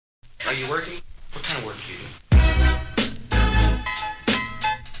Are you working? What kind of work do you do?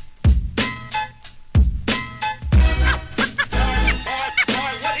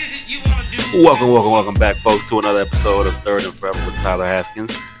 What is it you want to do? Welcome back, folks, to another episode of Third and Forever with Tyler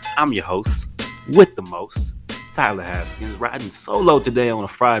Haskins. I'm your host with the most, Tyler Haskins, riding solo today on a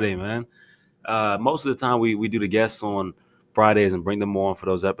Friday, man. Most of the time we do the guests on Fridays and bring them on for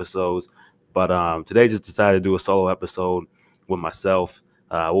those episodes, but today just decided to do a solo episode with myself.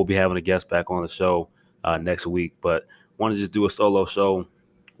 We'll be having a guest back on the show next week, but want to just do a solo show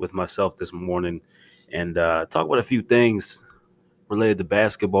with myself this morning and talk about a few things related to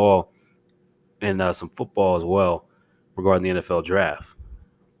basketball and some football as well regarding the NFL draft.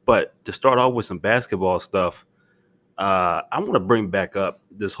 But to start off with some basketball stuff, I want to bring back up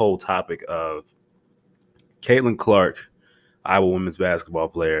this whole topic of Caitlin Clark, Iowa women's basketball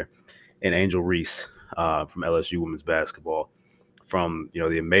player, and Angel Reese from LSU women's basketball from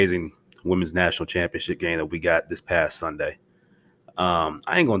the amazing women's national championship game that we got this past Sunday. I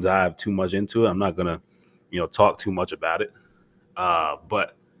ain't gonna dive too much into it. I'm not gonna talk too much about it.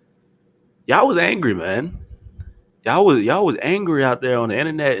 But y'all was angry, man. Y'all was angry out there on the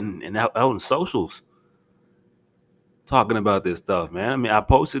internet and out on socials talking about this stuff, man. I mean, I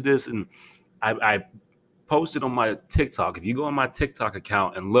posted this and I posted on my TikTok. If you go on my TikTok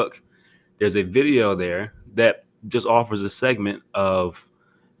account and look, there's a video there that just offers a segment of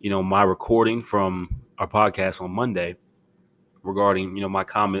my recording from our podcast on Monday regarding my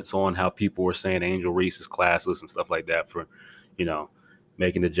comments on how people were saying Angel Reese is classless and stuff like that for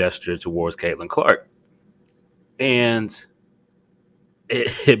making the gesture towards Caitlin Clark. And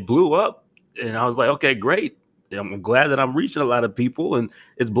it blew up. And I was like, okay, great. I'm glad that I'm reaching a lot of people and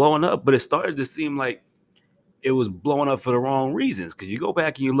it's blowing up. But it started to seem like it was blowing up for the wrong reasons. Because you go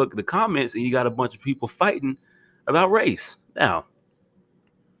back and you look at the comments and you got a bunch of people fighting about race. Now,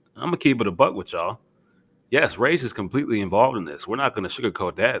 I'm going to keep it a buck with y'all. Yes, race is completely involved in this. We're not going to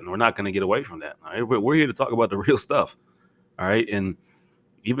sugarcoat that, and we're not going to get away from that. All right? We're here to talk about the real stuff. All right. And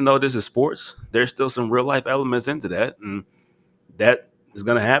even though this is sports, there's still some real life elements into that. And that is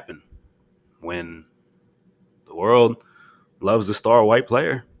going to happen when the world loves the star white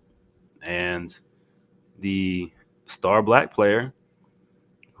player and the star black player,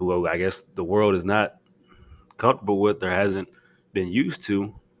 who I guess the world is not comfortable with or hasn't been used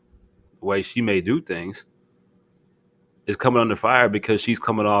to the way she may do things, is coming under fire because she's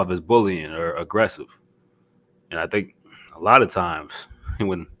coming off as bullying or aggressive. And I think a lot of times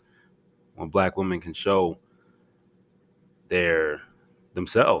when black women can show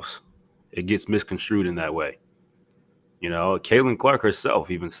themselves, it gets misconstrued in that way. Caitlin Clark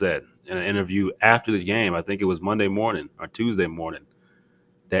herself even said in an interview after the game, I think it was Monday morning or Tuesday morning,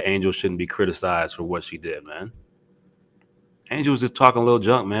 that Angel shouldn't be criticized for what she did, man. Angel was just talking a little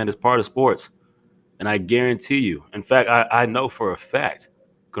junk, man. It's part of sports. And I guarantee you, in fact, I know for a fact,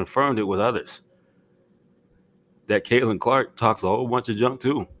 confirmed it with others, that Caitlin Clark talks a whole bunch of junk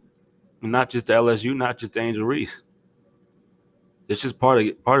too. And not just to LSU, not just to Angel Reese. It's just part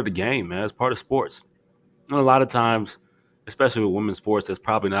of the game, man. It's part of sports. And a lot of times, especially with women's sports, that's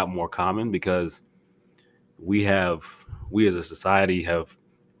probably not more common because we as a society have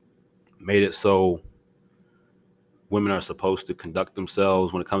made it so women are supposed to conduct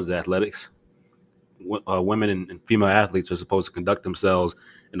themselves when it comes to athletics. Women and female athletes are supposed to conduct themselves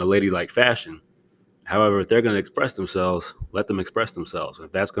in a ladylike fashion. However, if they're going to express themselves, let them express themselves.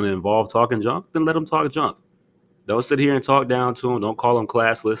 If that's going to involve talking junk, then let them talk junk. Don't sit here and talk down to them. Don't call them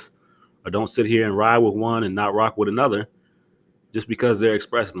classless, or don't sit here and ride with one and not rock with another just because they're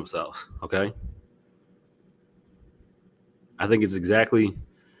expressing themselves, okay? I think it's exactly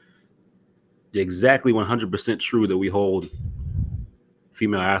 100% true that we hold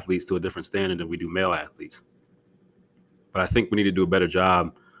female athletes to a different standard than we do male athletes. But I think we need to do a better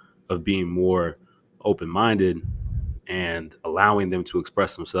job of being more open-minded and allowing them to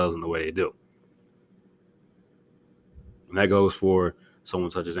express themselves in the way they do. And that goes for someone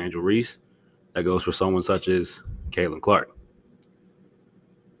such as Angel Reese. That goes for someone such as Caitlin Clark.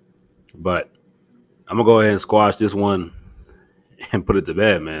 But I'm going to go ahead and squash this one and put it to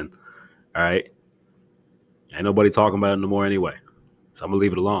bed, man. All right? Ain't nobody talking about it no more anyway. So I'm going to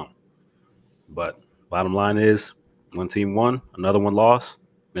leave it alone. But bottom line is, one team won, another one lost.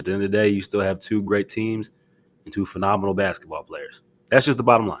 At the end of the day, you still have two great teams and two phenomenal basketball players. That's just the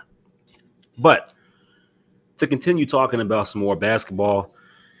bottom line. But to continue talking about some more basketball,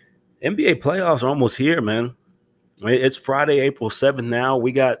 NBA playoffs are almost here, man. It's Friday, April 7th now.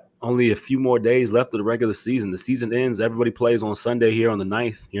 We got only a few more days left of the regular season. The season ends. Everybody plays on Sunday here on the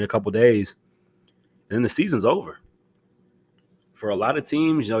 9th, here in a couple days. And then the season's over. for a lot of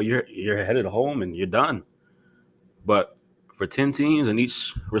teams, you're headed home and you're done. But for 10 teams in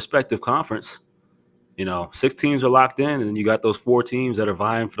each respective conference, 6 teams are locked in, and then you got those 4 teams that are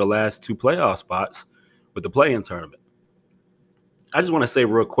vying for the last 2 playoff spots with the play-in tournament. I just want to say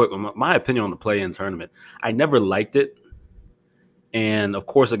real quick, my opinion on the play-in tournament. I never liked it. And, of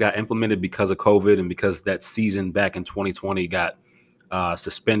course, it got implemented because of COVID and because that season back in 2020 got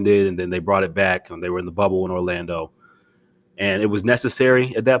suspended, and then they brought it back, and they were in the bubble in Orlando. And it was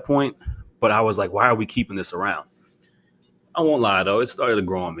necessary at that point, but I was like, why are we keeping this around? I won't lie, though. It started to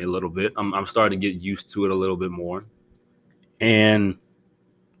grow on me a little bit. I'm starting to get used to it a little bit more. And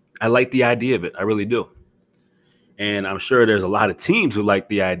I like the idea of it. I really do. And I'm sure there's a lot of teams who like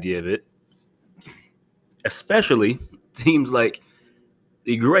the idea of it, especially teams like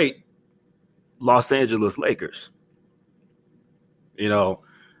the great Los Angeles Lakers.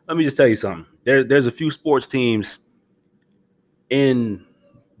 Let me just tell you something. There's a few sports teams in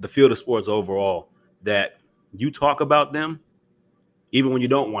the field of sports overall that you talk about them even when you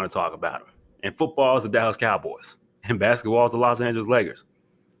don't want to talk about them. And football is the Dallas Cowboys, and basketball is the Los Angeles Lakers.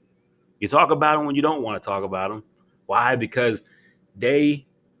 You talk about them when you don't want to talk about them. Why? Because they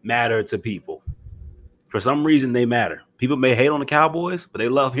matter to people. For some reason, they matter. People may hate on the Cowboys, but they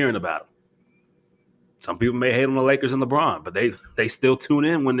love hearing about them. Some people may hate on the Lakers and LeBron, but they still tune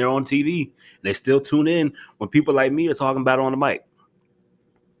in when they're on TV. And they still tune in when people like me are talking about it on the mic.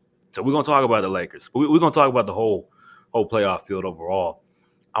 So we're going to talk about the Lakers. We're going to talk about the whole playoff field overall.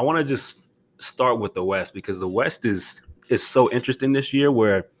 I want to just start with the West, because the West is so interesting this year,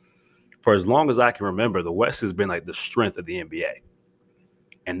 where for as long as I can remember, the West has been like the strength of the NBA.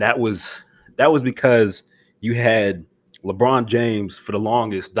 And that was because you had LeBron James for the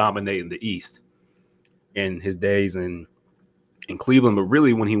longest dominating the East in his days in Cleveland, but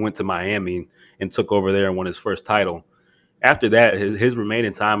really when he went to Miami and took over there and won his first title. After that, his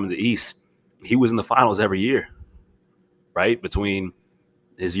remaining time in the East, he was in the finals every year, right? Between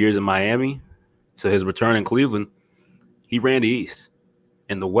his years in Miami to his return in Cleveland, he ran the East.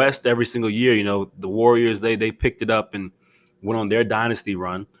 In the West, every single year, the Warriors, they picked it up and went on their dynasty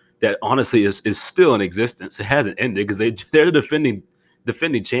run that honestly is still in existence. It hasn't ended because they're the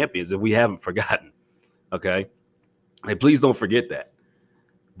defending champions, and we haven't forgotten. Okay? Hey, please don't forget that.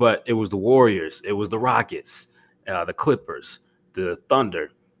 But it was the Warriors, it was the Rockets, the Clippers, the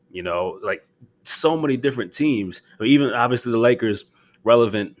Thunder, like so many different teams. I mean, even obviously the Lakers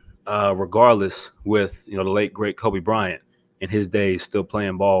relevant regardless with, the late, great Kobe Bryant in his days still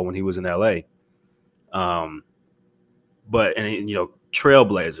playing ball when he was in L.A. But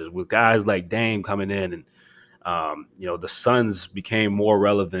Trailblazers with guys like Dame coming in, and the Suns became more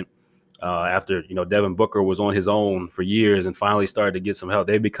relevant after Devin Booker was on his own for years and finally started to get some help.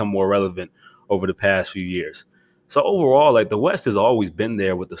 They become more relevant over the past few years. So overall, like, the West has always been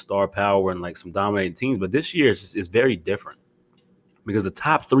there with the star power and like some dominating teams, but this year is very different because the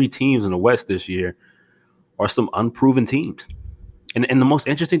top 3 teams in the West this year are some unproven teams. And the most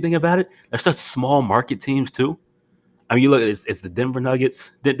interesting thing about it, they're such small market teams too. I mean, you look, it's the Denver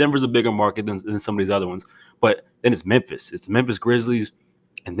Nuggets. Denver's a bigger market than some of these other ones. But then it's Memphis. It's the Memphis Grizzlies.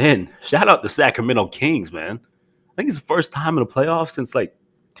 And then shout out the Sacramento Kings, man. I think it's the first time in the playoffs since like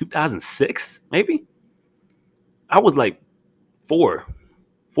 2006, maybe. I was like 4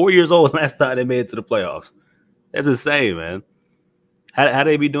 years old last time they made it to the playoffs. That's insane, man. How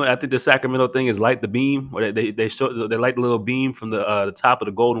they be doing? I think the Sacramento thing is light the beam, or they light the little beam from the top of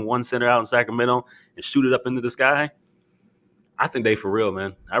the Golden One Center out in Sacramento and shoot it up into the sky. I think they for real,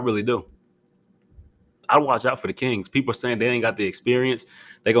 man. I really do. I'd watch out for the Kings. People are saying they ain't got the experience.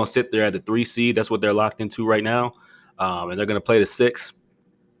 They're gonna sit there at the 3 seed. That's what they're locked into right now, and they're gonna play the 6.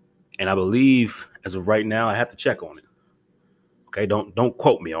 And I believe as of right now, I have to check on it. Okay, don't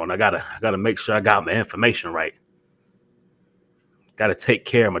quote me on it. I gotta make sure I got my information right. Got to take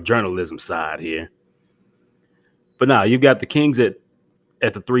care of my journalism side here. But now you've got the Kings at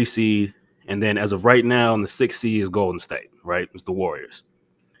the 3 seed. And then as of right now, in the 6 seed is Golden State, right? It's the Warriors.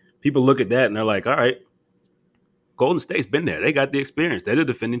 People look at that and they're like, all right, Golden State's been there. They got the experience. They're the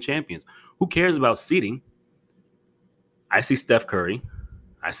defending champions. Who cares about seeding? I see Steph Curry.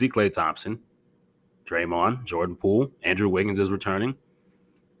 I see Klay Thompson, Draymond, Jordan Poole, Andrew Wiggins is returning.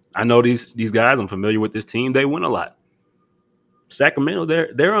 I know these guys. I'm familiar with this team. They win a lot. Sacramento,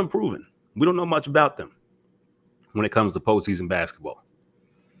 they're unproven. We don't know much about them when it comes to postseason basketball.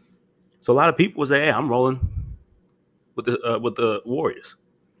 So a lot of people will say, "Hey, I'm rolling with the Warriors."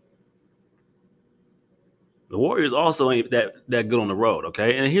 The Warriors also ain't that good on the road,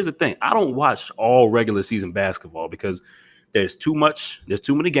 okay? And here's the thing: I don't watch all regular season basketball because there's too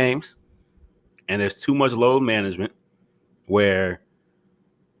many games, and there's too much load management where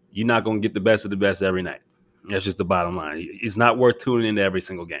you're not going to get the best of the best every night. That's just the bottom line. It's not worth tuning into every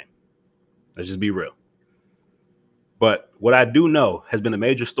single game. Let's just be real. But what I do know has been a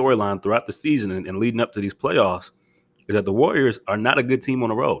major storyline throughout the season and leading up to these playoffs is that the Warriors are not a good team on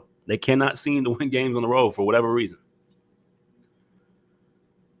the road. They cannot seem to win games on the road for whatever reason.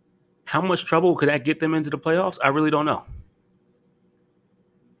 How much trouble could that get them into the playoffs? I really don't know.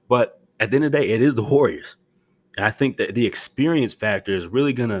 But at the end of the day, it is the Warriors. And I think that the experience factor is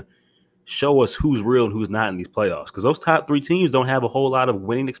really going to show us who's real and who's not in these playoffs. Because those top three teams don't have a whole lot of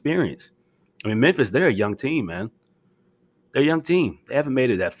winning experience. I mean, Memphis, they're a young team, man. They're a young team. They haven't made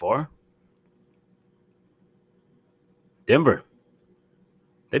it that far. Denver,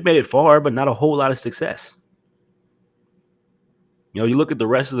 they've made it far, but not a whole lot of success. You know, you look at the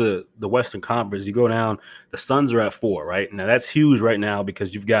rest of the Western Conference, you go down, the Suns are at 4, right? Now, that's huge right now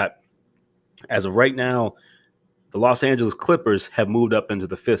because you've got, as of right now, the Los Angeles Clippers have moved up into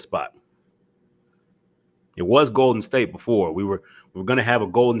the 5th spot. It was Golden State before. We were going to have a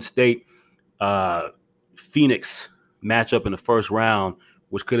Golden State Phoenix matchup in the first round,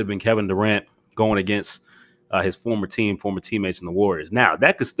 which could have been Kevin Durant going against his former teammates in the Warriors. Now,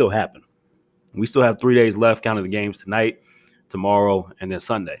 that could still happen. We still have 3 days left, counting the games tonight, tomorrow, and then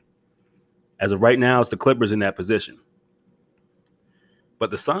Sunday. As of right now, it's the Clippers in that position.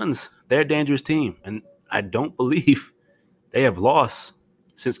 But the Suns, they're a dangerous team, and I don't believe they have lost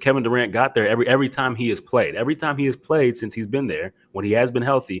since Kevin Durant got there. Every time he has played. Every time he has played since he's been there, when he has been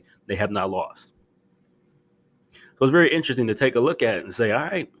healthy, they have not lost. So it's very interesting to take a look at it and say, all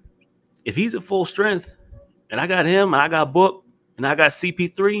right, if he's at full strength, and I got him, and I got Book, and I got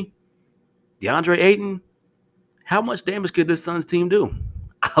CP3, DeAndre Ayton, how much damage could this Suns team do?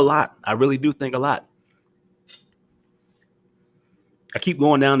 A lot. I really do think a lot. I keep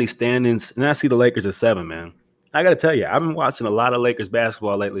going down these standings, and I see the Lakers at 7, man. I got to tell you, I've been watching a lot of Lakers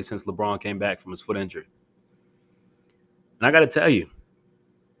basketball lately since LeBron came back from his foot injury. And I got to tell you,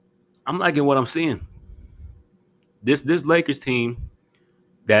 I'm liking what I'm seeing. This Lakers team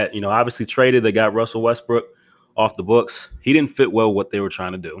that, you know, obviously traded, they got Russell Westbrook off the books. He didn't fit well what they were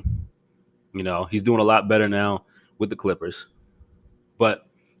trying to do. You know, he's doing a lot better now with the Clippers. But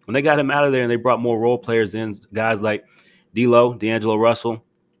when they got him out of there and they brought more role players in, guys like D'Lo, D'Angelo Russell,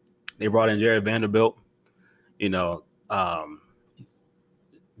 they brought in Jared Vanderbilt. You know,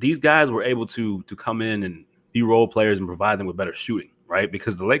 these guys were able to come in and be role players and provide them with better shooting, right?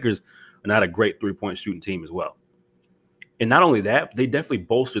 Because the Lakers are not a great three-point shooting team as well. And not only that, they definitely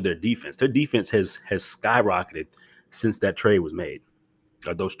bolstered their defense. Their defense has skyrocketed since that trade was made,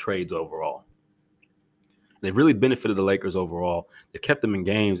 or those trades overall. They've really benefited the Lakers overall. They've kept them in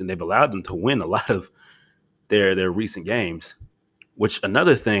games, and they've allowed them to win a lot of their recent games, which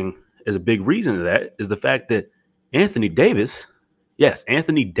another thing is a big reason of that is the fact that Anthony Davis, yes,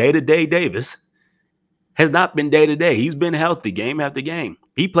 Anthony day-to-day Davis, has not been day-to-day. He's been healthy game after game.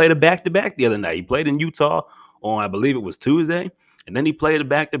 He played a back-to-back the other night. He played in Utah on, I believe it was Tuesday, and then he played a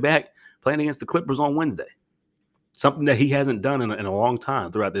back-to-back playing against the Clippers on Wednesday, something that he hasn't done in a long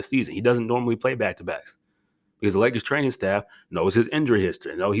time throughout this season. He doesn't normally play back-to-backs because the Lakers training staff knows his injury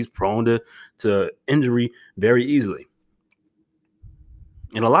history. They know he's prone to injury very easily.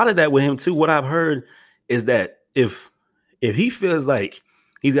 And a lot of that with him, too, what I've heard is that if he feels like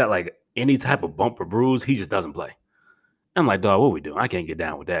he's got like any type of bump or bruise, he just doesn't play. I'm like, dog, what are we doing? I can't get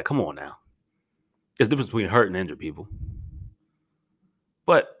down with that. Come on now. There's a difference between hurt and injured people.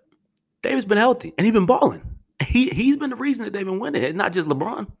 But David's been healthy, and he's been balling. He's been the reason that they've been winning. It's not just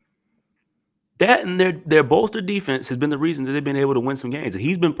LeBron. That and their bolstered defense has been the reason that they've been able to win some games. And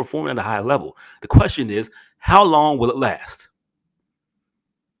he's been performing at a high level. The question is, how long will it last?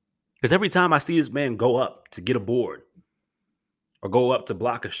 Because every time I see this man go up to get a board or go up to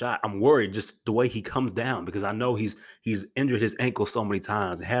block a shot, I'm worried just the way he comes down because I know he's injured his ankle so many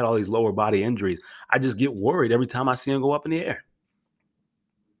times and had all these lower body injuries. I just get worried every time I see him go up in the air.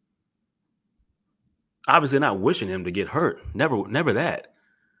 Obviously not wishing him to get hurt. Never that.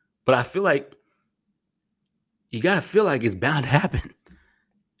 But I feel like you got to feel like it's bound to happen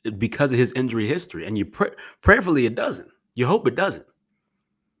because of his injury history. And you prayerfully it doesn't. You hope it doesn't.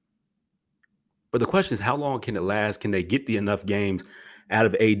 But the question is, how long can it last? Can they get the enough games out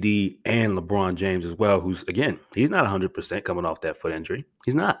of AD and LeBron James as well, who's, again, he's not 100% coming off that foot injury.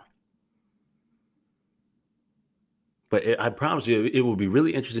 He's not. But I promise you, it will be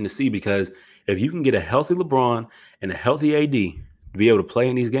really interesting to see because if you can get a healthy LeBron and a healthy AD to be able to play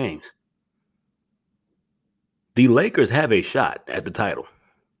in these games, the Lakers have a shot at the title.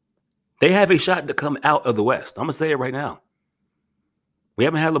 They have a shot to come out of the West. I'm going to say it right now. We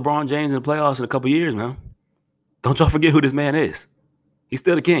haven't had LeBron James in the playoffs in a couple years, man. Don't y'all forget who this man is. He's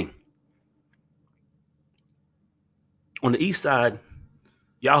still the king. On the East side,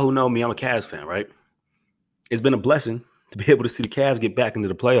 y'all who know me, I'm a Cavs fan, right? It's been a blessing to be able to see the Cavs get back into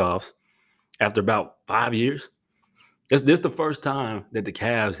the playoffs after about 5 years. This is the first time that the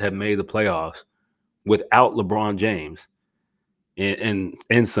Cavs have made the playoffs without LeBron James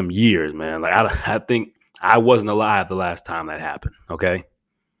in some years, man. Like I think I wasn't alive the last time that happened. Okay,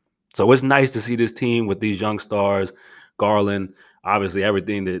 so it's nice to see this team with these young stars, Garland, obviously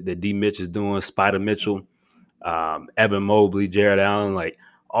everything that D. Mitch is doing, Spider Mitchell, Evan Mobley, Jared Allen, like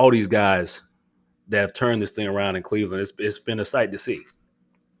all these guys that have turned this thing around in Cleveland. It's been a sight to see.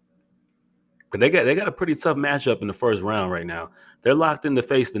 But they got a pretty tough matchup in the first round right now. They're locked in to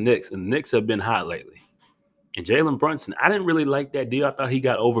face the Knicks, and the Knicks have been hot lately. And Jalen Brunson, I didn't really like that deal. I thought he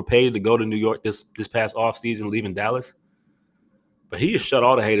got overpaid to go to New York this past offseason, leaving Dallas. But he has shut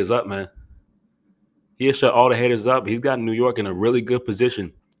all the haters up, man. He has shut all the haters up. He's got New York in a really good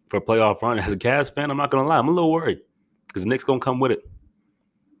position for a playoff run. As a Cavs fan, I'm not going to lie. I'm a little worried because the Knicks going to come with it.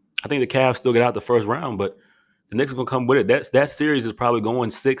 I think the Cavs still get out the first round, but the Knicks are going to come with it. That series is probably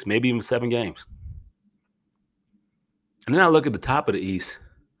going 6, maybe even 7 games. And then I look at the top of the East.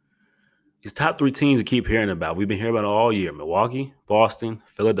 These top 3 teams we keep hearing about. We've been hearing about it all year. Milwaukee, Boston,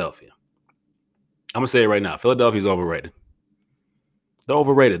 Philadelphia. I'm going to say it right now. Philadelphia's overrated. They're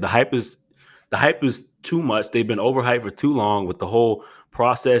overrated. The hype is too much. They've been overhyped for too long with the whole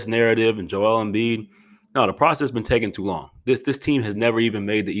process narrative and Joel Embiid. No, the process has been taking too long. This team has never even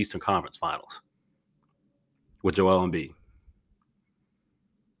made the Eastern Conference Finals with Joel Embiid.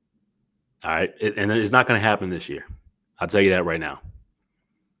 All right, and it's not going to happen this year. I'll tell you that right now.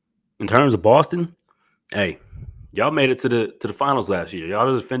 In terms of Boston, hey, y'all made it to the finals last year. Y'all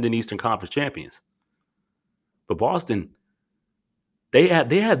are the defending Eastern Conference champions. But Boston, they have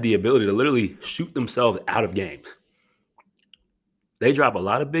the ability to literally shoot themselves out of games. They drop a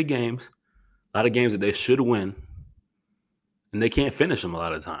lot of big games, a lot of games that they should win, and they can't finish them a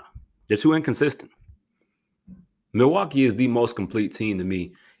lot of the time. They're too inconsistent. Milwaukee is the most complete team to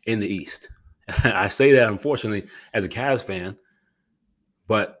me in the East. I say that, unfortunately, as a Cavs fan,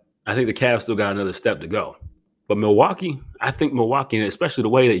 but I think the Cavs still got another step to go. But Milwaukee, and especially the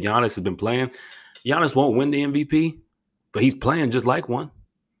way that Giannis has been playing, Giannis won't win the MVP, but he's playing just like one.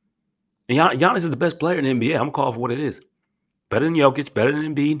 And Giannis is the best player in the NBA. I'm calling for what it is. Better than Jokic, better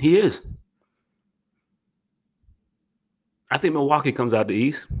than Embiid. He is. I think Milwaukee comes out the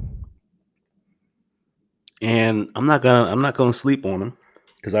East. And I'm not gonna sleep on them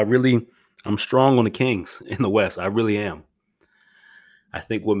because I'm strong on the Kings in the West. I really am. I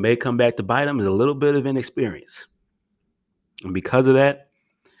think what may come back to bite them is a little bit of inexperience. And because of that,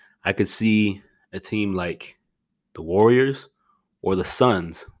 I could see a team like the Warriors or the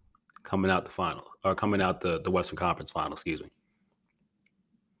Suns coming out the final, or coming out the Western Conference final, excuse me.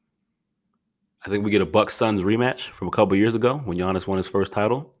 I think we get a Bucks-Suns rematch from a couple years ago when Giannis won his first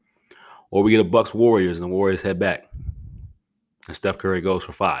title. Or we get a Bucks-Warriors and the Warriors head back. And Steph Curry goes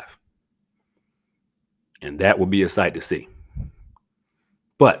for 5. And that would be a sight to see.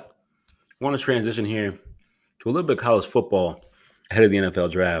 But I want to transition here to a little bit of college football ahead of the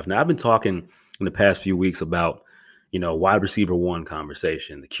NFL draft. Now, I've been talking in the past few weeks about, wide receiver 1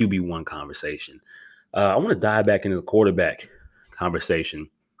 conversation, the QB 1 conversation. I want to dive back into the quarterback conversation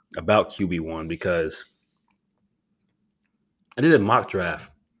about QB 1 because I did a mock draft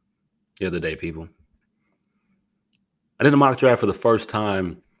the other day, people. I did a mock draft for the first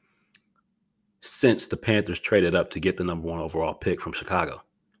time since the Panthers traded up to get the number 1 overall pick from Chicago.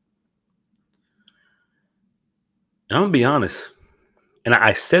 And I'm going to be honest, and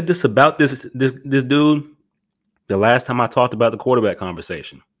I said this about this dude the last time I talked about the quarterback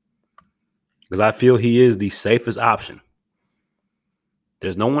conversation, because I feel he is the safest option.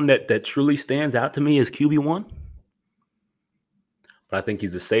 There's no one that truly stands out to me as QB1, but I think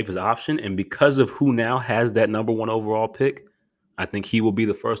he's the safest option. And because of who now has that number 1 overall pick, I think he will be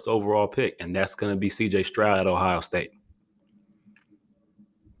the first overall pick, and that's going to be C.J. Stroud at Ohio State.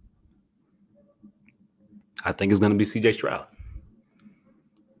 I think it's going to be C.J. Stroud.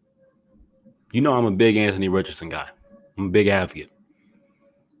 I'm a big Anthony Richardson guy. I'm a big advocate.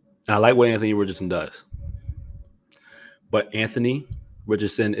 And I like what Anthony Richardson does. But Anthony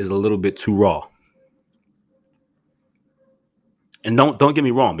Richardson is a little bit too raw. And don't get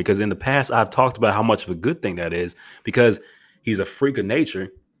me wrong, because in the past I've talked about how much of a good thing that is, because he's a freak of nature.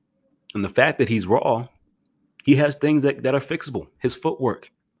 And the fact that he's raw, he has things that are fixable. His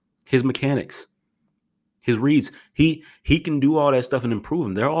footwork, his mechanics, his reads. He can do all that stuff and improve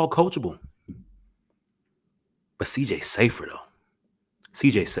them. They're all coachable. But CJ's safer, though.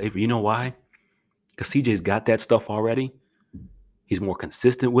 CJ's safer. You know why? because CJ's got that stuff already. He's more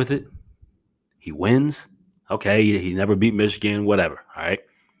consistent with it. He wins. Okay, he never beat Michigan, whatever. All right.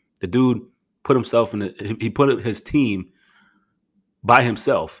 The dude put himself he put his team by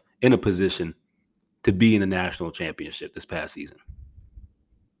himself in a position to be in the national championship this past season,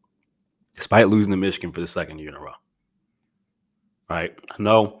 despite losing to Michigan for the second year in a row. All right. I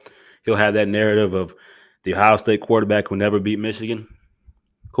know he'll have that narrative of the Ohio State quarterback who never beat Michigan.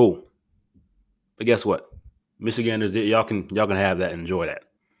 Cool. But guess what? Michiganders, y'all can have that and enjoy that.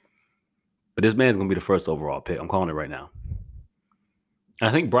 But this man's going to be the first overall pick. I'm calling it right now. And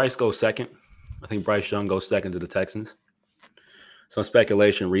I think Bryce goes second. I think Bryce Young goes second to the Texans. Some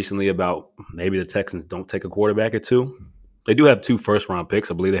speculation recently about maybe the Texans don't take a quarterback at 2. They do have 2 first-round picks.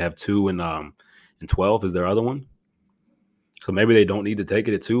 I believe they have 2 in 12 is their other one. So maybe they don't need to take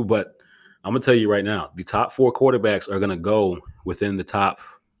it at 2. But I'm going to tell you right now, the top 4 quarterbacks are going to go within the top,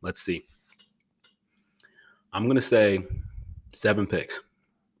 let's see. I'm going to say 7 picks.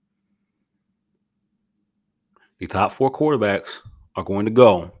 The top 4 quarterbacks are going to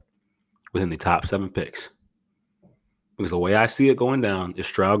go within the top 7 picks. Because the way I see it going down is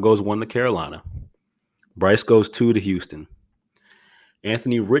Stroud goes 1 to Carolina. Bryce goes 2 to Houston.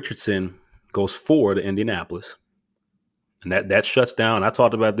 Anthony Richardson goes 4 to Indianapolis. And that shuts down. I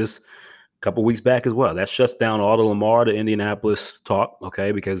talked about this a couple weeks back as well. That shuts down all the Lamar to Indianapolis talk,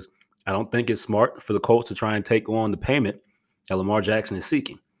 okay, because I don't think it's smart for the Colts to try and take on the payment that Lamar Jackson is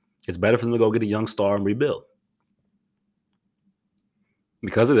seeking. It's better for them to go get a young star and rebuild.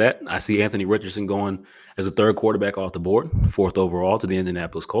 Because of that, I see Anthony Richardson going as a 3rd quarterback off the board, 4th overall to the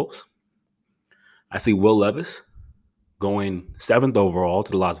Indianapolis Colts. I see Will Levis going 7th overall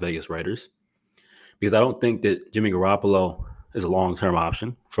to the Las Vegas Raiders because I don't think that Jimmy Garoppolo is a long-term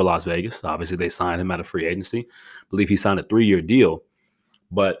option for Las Vegas. Obviously, they signed him out of free agency. I believe he signed a 3-year deal,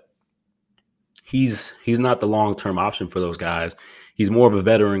 but he's not the long-term option for those guys. He's more of a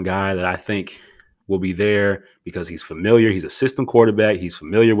veteran guy that I think will be there because he's familiar. He's a system quarterback. He's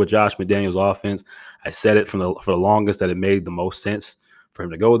familiar with Josh McDaniels' offense. I said it for the longest that it made the most sense for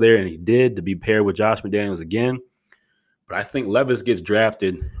him to go there, and he did, to be paired with Josh McDaniels again. But I think Levis gets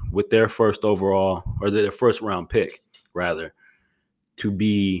drafted with their 1st overall, or their 1st round pick, rather, to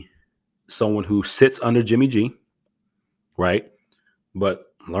be someone who sits under Jimmy G, right?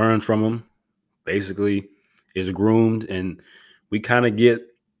 But learns from him, basically is groomed, and we kind of get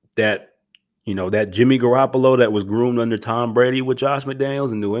that, that Jimmy Garoppolo that was groomed under Tom Brady with Josh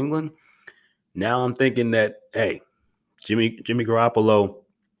McDaniels in New England. Now I'm thinking that, hey, Jimmy Garoppolo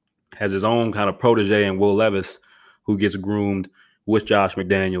has his own kind of protege in Will Levis who gets groomed with Josh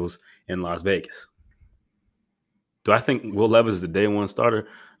McDaniels in Las Vegas. Do I think Will Levis is the day 1 starter?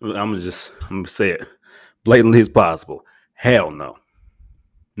 I'm going to say it blatantly as possible. Hell no.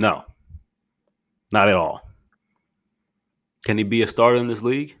 No. Not at all. Can he be a starter in this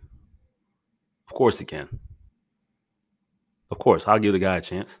league? Of course he can. Of course, I'll give the guy a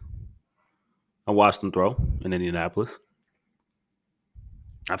chance. I watched him throw in Indianapolis.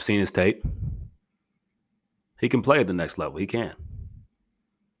 I've seen his tape. He can play at the next level. He can.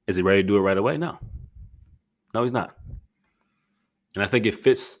 Is he ready to do it right away? No. No, he's not. And I think it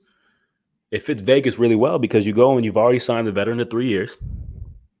fits Vegas really well because you go and you've already signed a veteran to 3 years.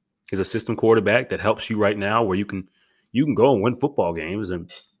 He's a system quarterback that helps you right now where you can go and win football games,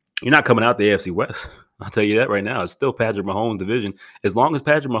 and you're not coming out the AFC West. I'll tell you that right now. It's still Patrick Mahomes' division. As long as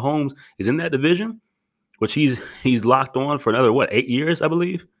Patrick Mahomes is in that division, which he's locked on for another, 8 years, I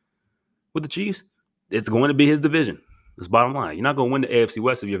believe, with the Chiefs, it's going to be his division. That's bottom line. You're not going to win the AFC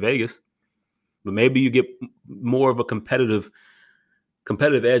West if you're Vegas, but maybe you get more of a competitive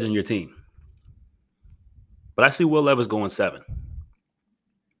edge on your team. But I see Will Levis going 7.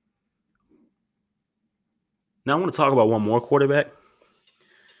 Now I want to talk about one more quarterback.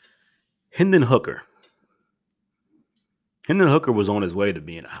 Hendon Hooker. Hendon Hooker was on his way to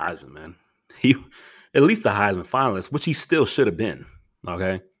being a Heisman, man. He, at least a Heisman finalist, which he still should have been,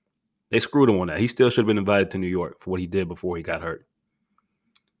 okay? They screwed him on that. He still should have been invited to New York for what he did before he got hurt.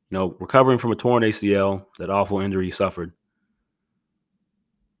 Recovering from a torn ACL, that awful injury he suffered.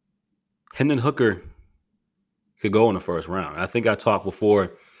 Hendon Hooker could go in the 1st round. I think I talked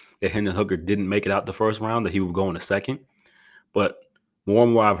before that Hendon Hooker didn't make it out the 1st round, that he would go in the 2nd. But more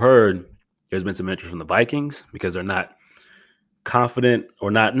and more I've heard, there's been some interest from the Vikings because they're not confident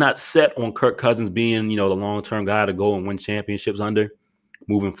or not set on Kirk Cousins being, the long-term guy to go and win championships under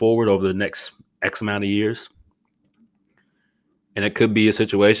moving forward over the next X amount of years. And it could be a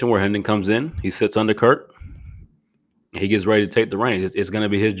situation where Hendon comes in, he sits under Kirk, he gets ready to take the reins. It's going to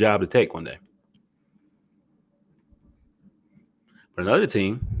be his job to take one day. But another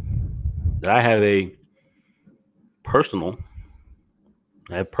team that I have personal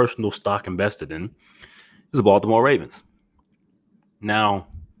stock invested in is the Baltimore Ravens. Now,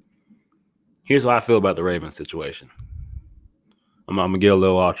 here's how I feel about the Ravens situation. I'm going to get a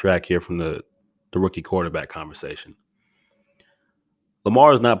little off track here from the rookie quarterback conversation.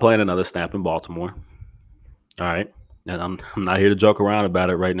 Lamar is not playing another snap in Baltimore. All right. And I'm not here to joke around about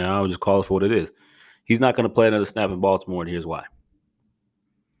it right now. I'll just call it for what it is. He's not going to play another snap in Baltimore, and here's why.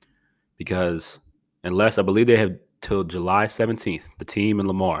 Because unless I believe they have till July 17th, the team and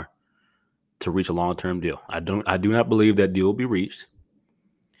Lamar, to reach a long-term deal. I do not believe that deal will be reached.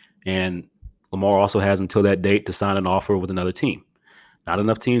 And Lamar also has until that date to sign an offer with another team. Not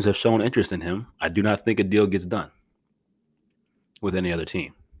enough teams have shown interest in him. I do not think a deal gets done with any other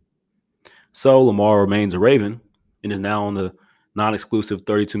team. So Lamar remains a Raven and is now on the non-exclusive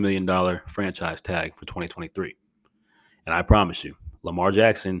 $32 million franchise tag for 2023. And I promise you, Lamar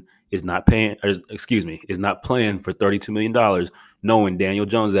Jackson is not playing for $32 million, knowing Daniel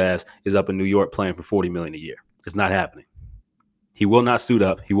Jones' ass is up in New York playing for $40 million a year. It's not happening. He will not suit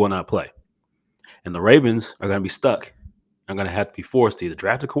up. He will not play. And the Ravens are going to be stuck. Are going to have to be forced to either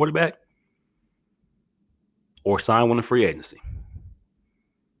draft a quarterback or sign one in free agency.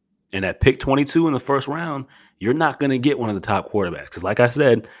 And at pick 22 in the first round, you're not going to get one of the top quarterbacks. Because like I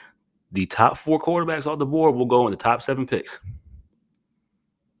said, the top 4 quarterbacks off the board will go in the top 7 picks.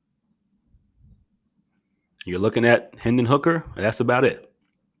 You're looking at Hendon Hooker, and that's about it.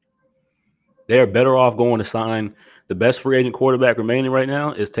 They're better off going to sign the best free agent quarterback remaining right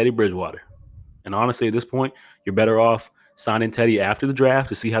now is Teddy Bridgewater. And honestly, at this point, you're better off signing Teddy after the draft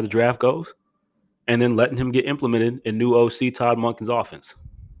to see how the draft goes and then letting him get implemented in new OC Todd Monken's offense.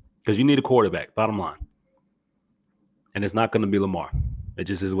 Because you need a quarterback, bottom line. And it's not going to be Lamar. It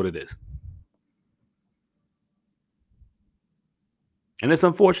just is what it is. And it's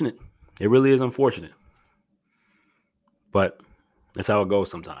unfortunate. It really is unfortunate. But that's how it goes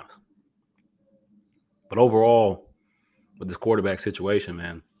sometimes. But overall, with this quarterback situation,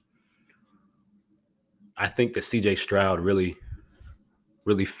 man, I think that C.J. Stroud really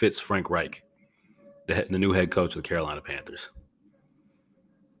fits Frank Reich, the new head coach of the Carolina Panthers.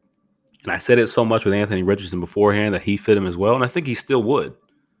 And I said it so much with Anthony Richardson beforehand that he fit him as well, and I think he still would.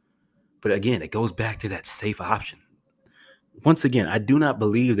 But again, it goes back to that safe option. Once again, I do not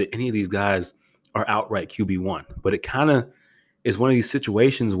believe that any of these guys are outright QB1, but it kind of is one of these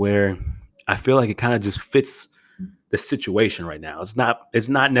situations where I feel like it kind of just fits the situation right now. It's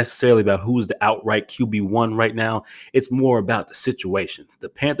not necessarily about who's the outright QB1 right now. It's more about the situation. The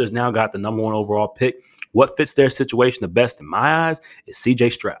Panthers now got the number 1 overall pick. What fits their situation the best in my eyes is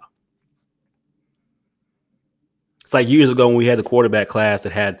C.J. Stroud. It's like years ago when we had the quarterback class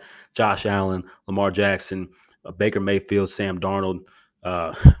that had Josh Allen, Lamar Jackson, Baker Mayfield, Sam Darnold,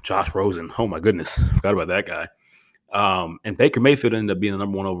 Josh Rosen. Oh, my goodness. Forgot about that guy. And Baker Mayfield ended up being the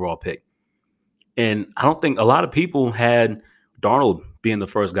number 1 overall pick. And I don't think a lot of people had Darnold being the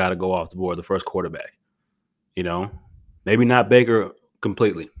first guy to go off the board, the first quarterback. You know, maybe not Baker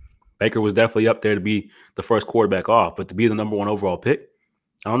completely. Baker was definitely up there to be the first quarterback off, but to be the number 1 overall pick,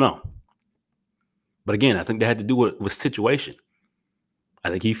 I don't know. But again, I think they had to do with situation.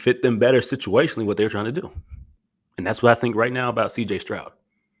 I think he fit them better situationally what they were trying to do. And that's what I think right now about C.J. Stroud.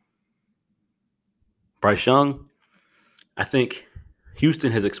 Bryce Young, I think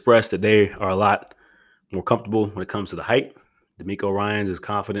Houston has expressed that they are a lot more comfortable when it comes to the height. DeMeco Ryans is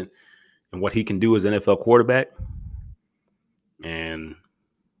confident in what he can do as an NFL quarterback. And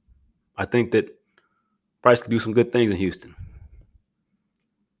I think that Bryce could do some good things in Houston.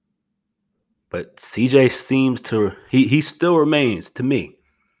 But CJ seems to he still remains, to me,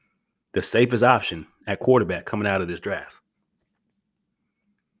 the safest option at quarterback coming out of this draft.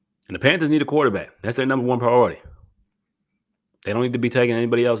 And the Panthers need a quarterback. That's their number 1 priority. They don't need to be taking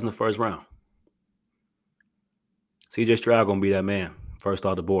anybody else in the first round. CJ Stroud going to be that man, first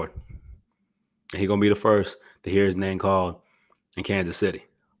off the board. And he's going to be the first to hear his name called in Kansas City.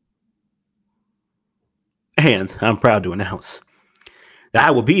 And I'm proud to announce that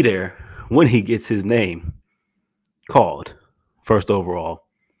I will be there when he gets his name called first overall.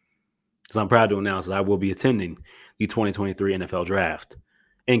 Because I'm proud to announce that I will be attending the 2023 NFL Draft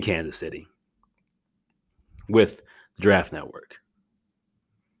in Kansas City with the Draft Network.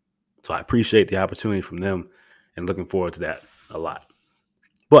 So I appreciate the opportunity from them and looking forward to that a lot.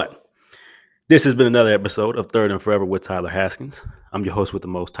 But this has been another episode of Third and Forever with Tyler Haskins. I'm your host with the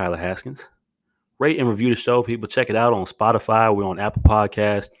most, Tyler Haskins. Rate and review the show, people. Check it out on Spotify. We're on Apple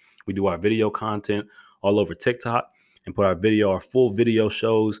Podcasts. We do our video content all over TikTok and put our full video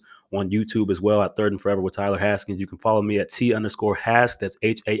shows on YouTube as well at Third and Forever with Tyler Haskins. You can follow me at T_Hask. That's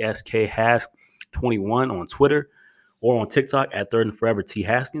HASK Hask 21 on Twitter or on TikTok at Third and Forever T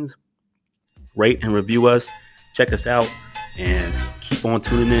Haskins. Rate and review us. Check us out and keep on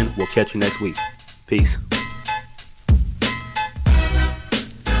tuning in. We'll catch you next week. Peace.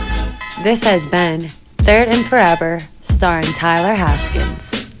 This has been Third and Forever, starring Tyler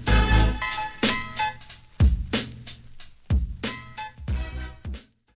Haskins.